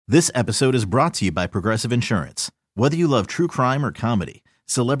This episode is brought to you by Progressive Insurance. Whether you love true crime or comedy,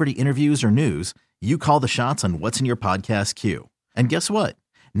 celebrity interviews or news, you call the shots on what's in your podcast queue. And guess what?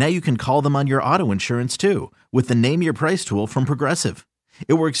 Now you can call them on your auto insurance too with the Name Your Price tool from Progressive.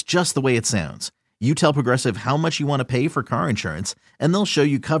 It works just the way it sounds. You tell Progressive how much you want to pay for car insurance, and they'll show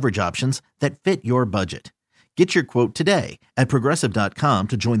you coverage options that fit your budget. Get your quote today at Progressive.com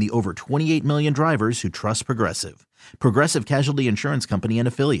to join the over 28 million drivers who trust Progressive. Progressive Casualty Insurance Company and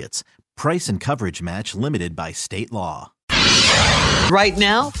Affiliates. Price and coverage match limited by state law. Right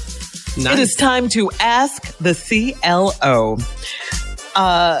now, It is time to ask the CLO.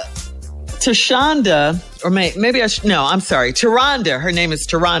 Tashonda, or maybe I should, no, I'm sorry, Taronda. Her name is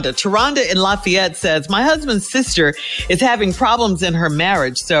Taronda. Taronda in Lafayette says, my husband's sister is having problems in her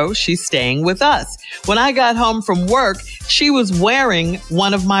marriage, so she's staying with us. When I got home from work, she was wearing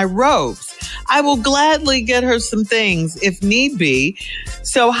one of my robes. I will gladly get her some things if need be.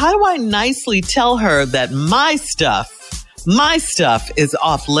 So how do I nicely tell her that my stuff is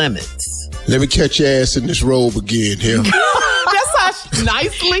off limits? Let me catch your ass in this robe again here.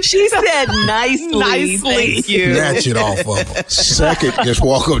 Nicely? She said nicely. Thank you. Snatch it off of her. Second, just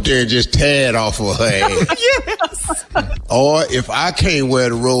walk up there and just tear it off of her ass. Yes. Or if I can't wear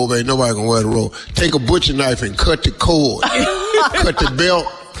the robe, ain't nobody can wear the robe. Take a butcher knife and cut the cord. Cut the belt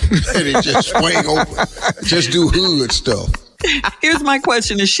and it just swing open. Just do hood stuff. Here's my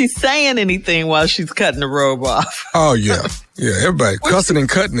question. Is she saying anything while she's cutting the robe off? Oh, yeah. Yeah, everybody. Cussing and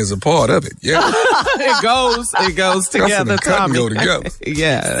cutting is a part of it. Yeah. It goes together, Cussing and cutting go together.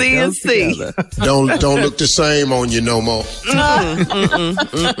 Yeah. C&C. Don't look the same on you no more.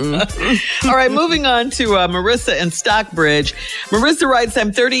 All right, moving on to Marissa in Stockbridge. Marissa writes,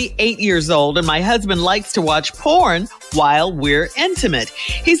 I'm 38 years old and my husband likes to watch porn while we're intimate.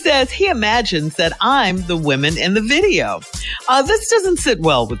 He says he imagines that I'm the women in the video. This doesn't sit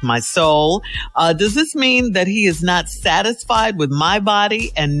well with my soul. Does this mean that he is not satisfied with my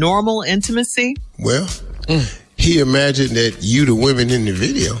body and normal intimacy? Well, he imagined that you the women in the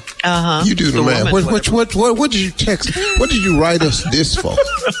video. You do the math. What did you text? What did you write us this for?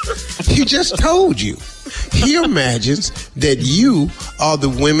 He just told you. He imagines that you are the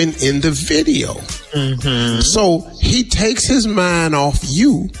women in the video. So he takes his mind off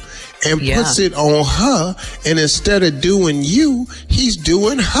you and puts it on her, and instead of doing you, he's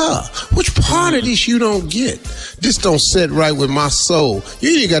doing her. Which part of this you don't get? This don't sit right with my soul. You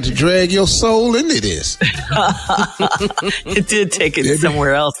ain't got to drag your soul into this. It did take it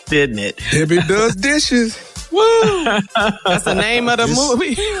somewhere else, didn't it? Debbie does dishes. Woo! That's the name of the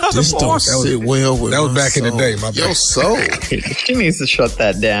movie. This don't sit well with That was my back in the soul. day, my Your bad. soul. She needs to shut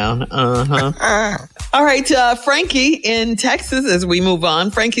that down. All right, Frankie in Texas, as we move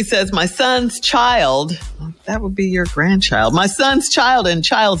on. Frankie says, my son's child, that would be your grandchild. My son's child and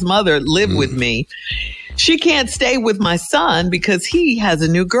child's mother live with me. She can't stay with my son because he has a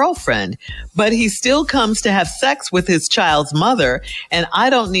new girlfriend, but he still comes to have sex with his child's mother, and I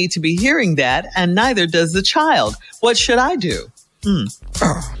don't need to be hearing that, and neither does the child. What should I do?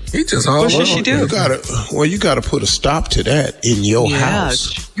 He just all What should she do? You gotta put a stop to that in your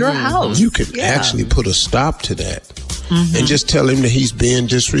house. Your house. You can actually put a stop to that. And just tell him that he's being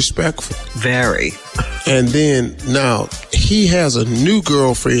disrespectful. Very. And then now he has a new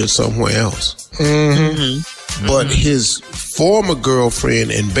girlfriend somewhere else. But his former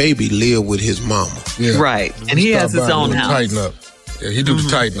girlfriend and baby live with his mama. Yeah. Right. And he has his own house. Tighten up. Yeah, he do the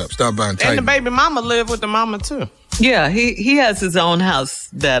tighten up. Stop buying tighten And the baby mama live with the mama too. Yeah, he has his own house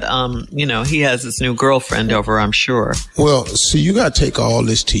that, he has his new girlfriend over, I'm sure. Well, see, you got to take all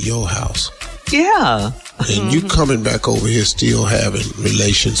this to your house. Yeah. And you coming back over here still having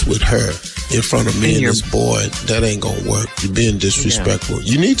relations with her in front of me and this boy, that ain't going to work. You're being disrespectful.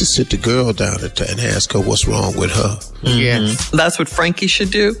 You need to sit the girl down and ask her what's wrong with her. Yes. That's what Frankie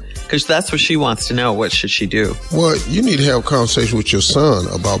should do, because that's what she wants to know. What should she do? Well, you need to have a conversation with your son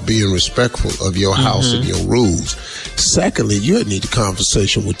about being respectful of your house and your rules. Secondly, you need a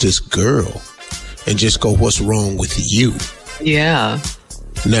conversation with this girl and just go, what's wrong with you? Yeah.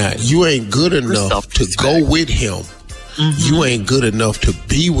 Now, you ain't good enough to go with him. You ain't good enough to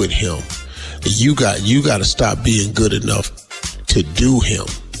be with him. You got to stop being good enough to do him.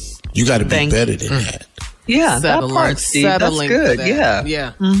 You got to be better than that. Yeah, that part, Steve. That's good.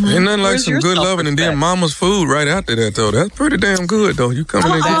 Yeah. Ain't nothing like some good loving and then mama's food right after that, though. That's pretty damn good, though. You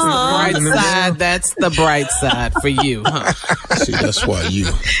coming in That's the bright side for you, huh? See, that's why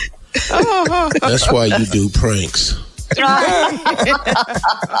you do pranks. All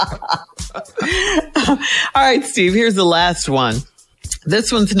right, Steve, here's the last one.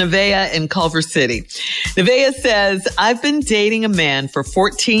 This one's Nevaeh in Culver City. Nevaeh says, I've been dating a man for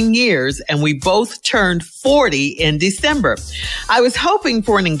 14 years and we both turned 40 in December. I was hoping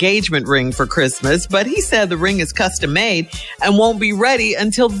for an engagement ring for Christmas, but he said the ring is custom made and won't be ready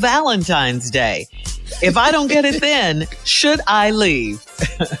until Valentine's Day. If I don't get it then, should I leave?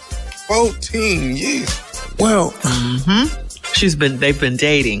 14 years. Well, they've been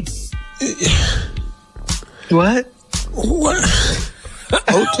dating. What? What?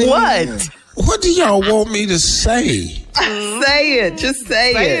 What do y'all want me to say? Say it. Just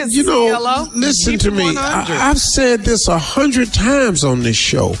say it. You know, listen to me. I've said this 100 times on this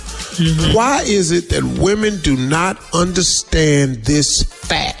show. Mm-hmm. Why is it that women do not understand this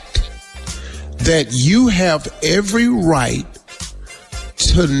fact that you have every right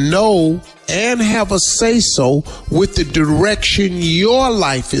to know and have a say-so with the direction your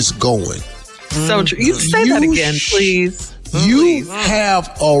life is going? So true. You say that again, please. You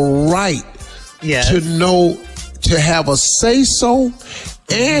have a right to know, to have a say-so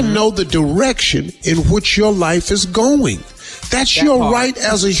and know the direction in which your life is going. That's your right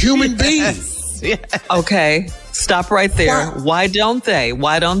as a human being. Okay, stop right there. Why don't they?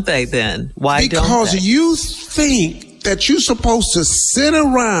 Why don't they then? Because you think that you're supposed to sit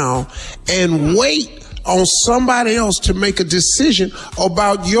around and wait on somebody else to make a decision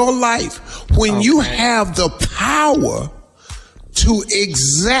about your life when you have the power to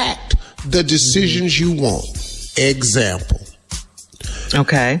exact the decisions you want. Example.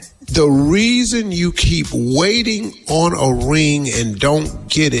 Okay. The reason you keep waiting on a ring and don't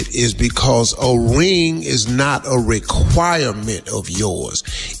get it is because a ring is not a requirement of yours.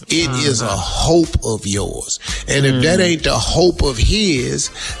 It is a hope of yours. And if that ain't the hope of his,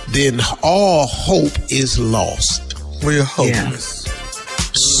 then all hope is lost. We're hopeless.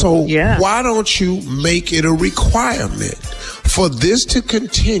 So why don't you make it a requirement for this to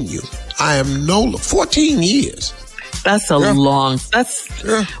continue? I am 14 years. That's a long. That's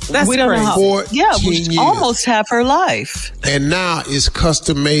we don't know how. 14 years. Almost half her life. And now it's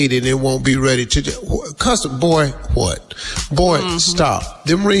custom made and it won't be ready to custom. Boy, what? Boy, stop.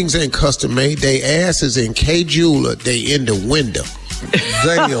 Them rings ain't custom made. They asses in K Jeweler. They in the window.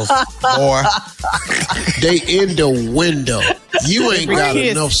 Zales, boy. They in the window. You ain't got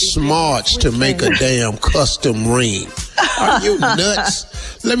enough smarts to make a damn custom ring. Are you nuts?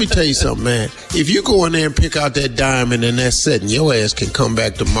 Let me tell you something, man. If you go in there and pick out that diamond and that setting, your ass can come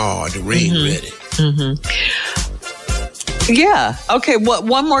back tomorrow. The ring ready. Yeah. Okay.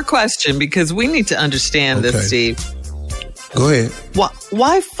 One more question, because we need to understand this, Steve. Go ahead.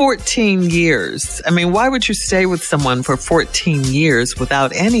 Why 14 years? I mean, why would you stay with someone for 14 years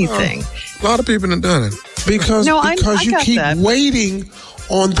without anything? A lot of people have done it. Because you keep waiting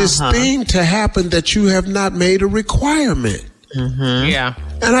on this thing to happen that you have not made a requirement. Yeah.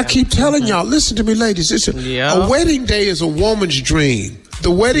 And I keep telling y'all, listen to me, ladies. A wedding day is a woman's dream.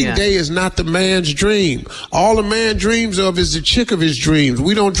 The wedding day is not the man's dream. All a man dreams of is the chick of his dreams.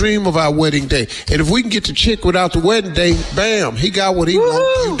 We don't dream of our wedding day. And if we can get the chick without the wedding day, bam, he got what he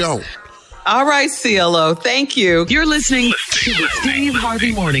wants. You don't. All right, CLO. Thank you. You're listening to the Steve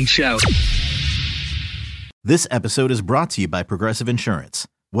Harvey Morning Show. This episode is brought to you by Progressive Insurance.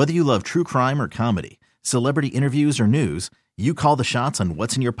 Whether you love true crime or comedy, celebrity interviews or news, you call the shots on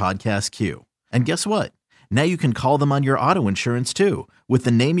what's in your podcast queue. And guess what? Now you can call them on your auto insurance too with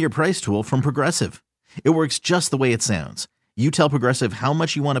the Name Your Price tool from Progressive. It works just the way it sounds. You tell Progressive how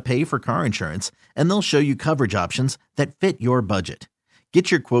much you want to pay for car insurance, and they'll show you coverage options that fit your budget. Get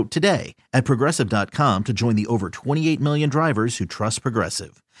your quote today at Progressive.com to join the over 28 million drivers who trust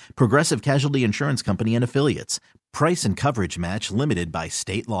Progressive. Progressive Casualty Insurance Company and Affiliates. Price and coverage match limited by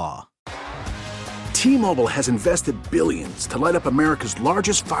state law. T-Mobile has invested billions to light up America's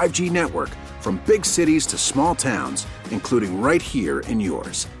largest 5G network, from big cities to small towns, including right here in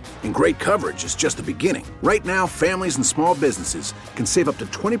yours. And great coverage is just the beginning. Right now, families and small businesses can save up to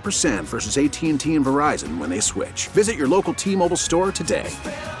 20% versus AT&T and Verizon when they switch. Visit your local T-Mobile store today.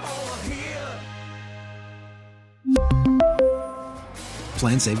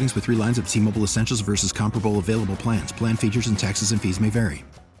 Plan savings with 3 lines of T-Mobile Essentials versus comparable available plans. Plan features and taxes and fees may vary.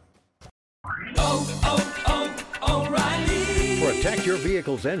 Protect your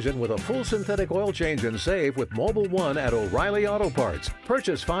vehicle's engine with a full synthetic oil change and save with Mobil 1 at O'Reilly Auto Parts.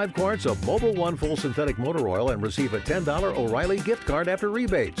 Purchase 5 quarts of Mobil 1 full synthetic motor oil and receive a $10 O'Reilly gift card after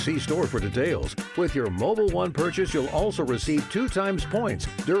rebate. See store for details. With your Mobil 1 purchase, you'll also receive 2 times points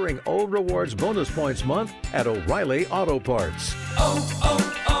during O Rewards Bonus Points Month at O'Reilly Auto Parts.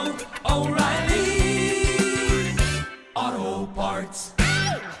 O'Reilly